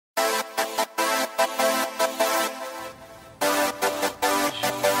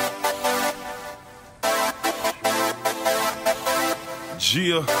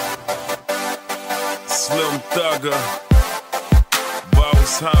Gia, Slim Thugger,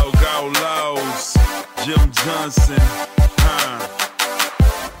 Boss Hog Outlaws, Jim Johnson,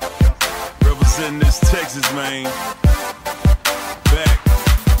 representing this Texas, man. Back.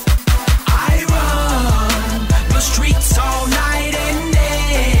 I run the streets all night and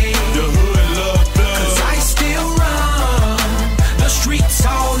day. The hood love thugs. 'Cause I still run the streets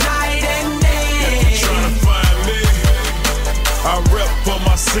all night and day. Tryna find me. I rep for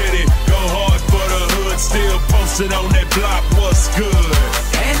my city, go hard for the hood. Still posted on that block, what's good?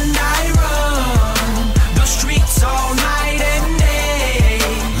 And I run the streets all night and day.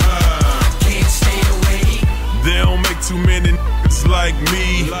 Can't stay away. They don't make too many niggas like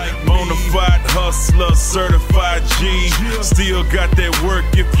me. Bonafide hustler, certified G. Still got that work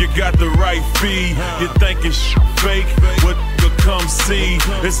if you got the right fee. You thinking fake, what come see?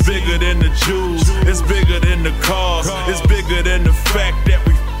 It's bigger than the jewels, it's bigger than the cars, it's bigger than the fact that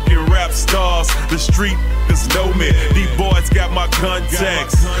we rap stars. The street niggas know me, these boys got my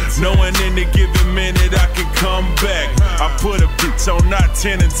contacts. Knowing in a given minute I can come back. I put a bitch on not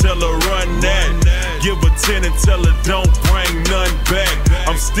 10 until I run that. Give her 10 until I don't bring none back.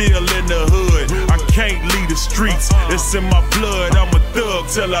 I'm still in the hood, I can't leave the streets. It's in my blood, I'm a thug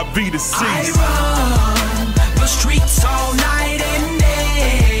till I be deceased. I run the streets all night and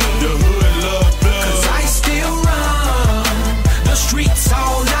day. The hood love thugs. 'Cause I still run the streets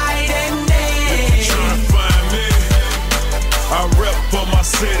all night and day. Tryna find me. I rep for my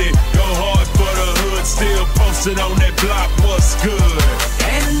city, go hard for the hood. Still posted on that block, what's good?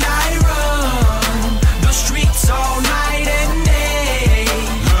 And I run the streets all night and day.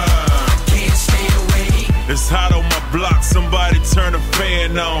 Can't stay away. It's hot on my block, somebody turn a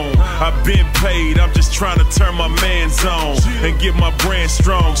fan on. I've been paid, I'm just trying to turn my man's on and get my brand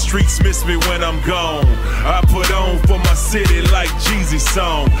strong. Streets miss me when I'm gone. I put on for my city like Jeezy's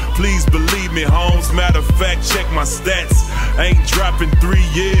song. Please believe me, Holmes. Matter of fact, check my stats. Ain't dropping 3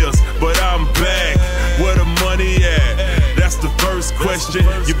 years, but I'm back. Where the money at? That's the first question.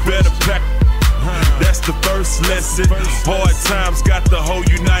 You better pack. That's the first lesson. Hard times got the whole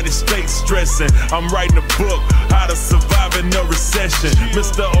United States stressing. I'm writing a book, how to survive in a recession.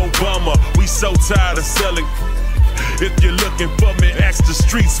 Mr. Obama, we so tired of selling. If you're looking for me, ask the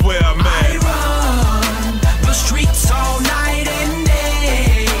streets where I'm at. I run the streets all night and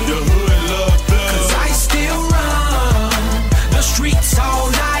day. The hood love thugs. 'Cause I still run the streets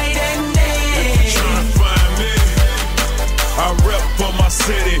all night and day. Tryna find me. I rep for my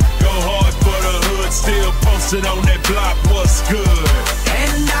city, go hard for the hood. Still posted on that block, what's good?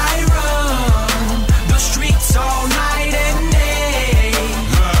 And I run the streets all night and day.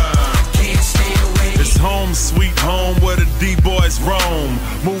 Can't stay away. It's home sweet home where the D-boys roam.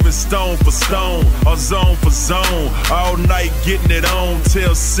 Moving stone for stone, or zone for zone. All night getting it on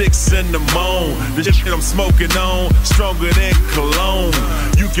till 6 in the morning. The shit I'm smoking on, stronger than cologne.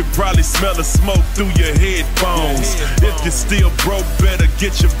 You can probably smell the smoke through your headphones. If you're still broke, better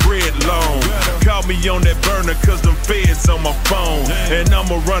get your bread long. Call me on that burner, cause them feds on my phone. And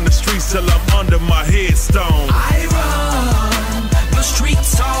I'ma run the streets till I'm under my headstone. I run the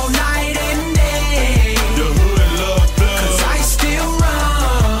streets all night and day. The hood love thugs. 'Cause I still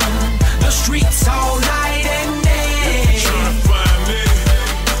run the streets all night and day. Tryna find me.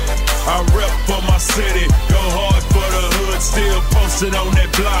 I rep for my city, go hard for the hood. Still posted on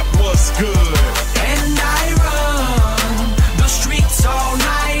that block, what's good?